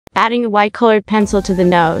Adding a white colored pencil to the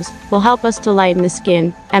nose will help us to lighten the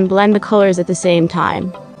skin and blend the colors at the same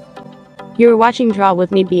time. You are watching Draw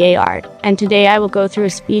with me BA Art, and today I will go through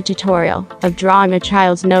a speed tutorial of drawing a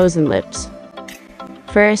child's nose and lips.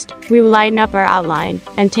 First, we will lighten up our outline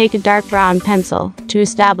and take a dark brown pencil to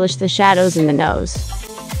establish the shadows in the nose.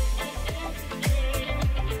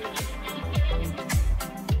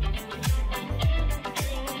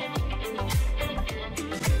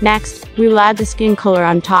 Next, we will add the skin color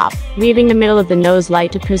on top, leaving the middle of the nose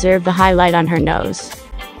light to preserve the highlight on her nose.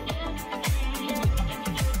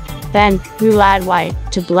 Then, we will add white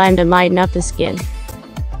to blend and lighten up the skin.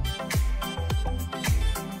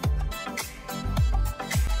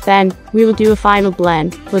 Then, we will do a final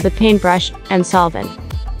blend with a paintbrush and solvent.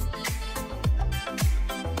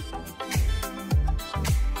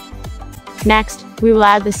 Next, we will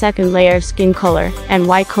add the second layer of skin color and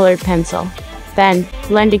white colored pencil. Then,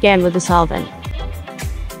 blend again with the solvent.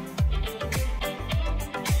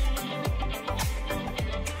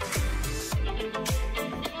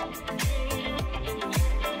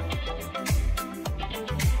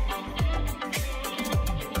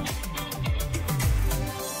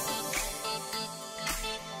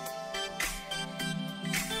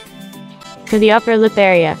 For the upper lip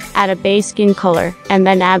area, add a base skin color, and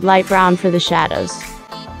then add light brown for the shadows.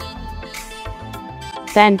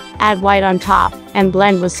 Then, add white on top, and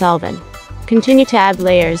blend with solvent. Continue to add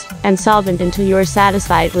layers and solvent until you are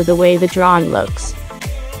satisfied with the way the drawing looks.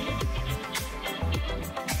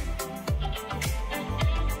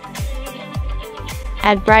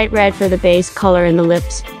 Add bright red for the base color in the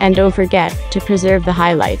lips, and don't forget to preserve the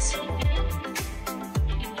highlights.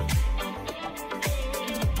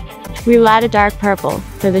 We will add a dark purple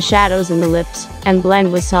for the shadows in the lips, and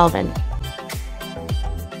blend with solvent.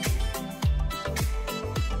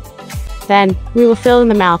 Then, we will fill in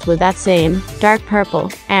the mouth with that same dark purple,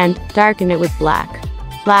 and darken it with black.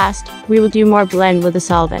 Last, we will do more blend with the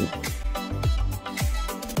solvent.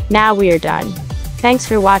 Now we are done. Thanks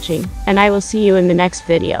for watching, and I will see you in the next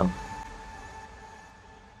video.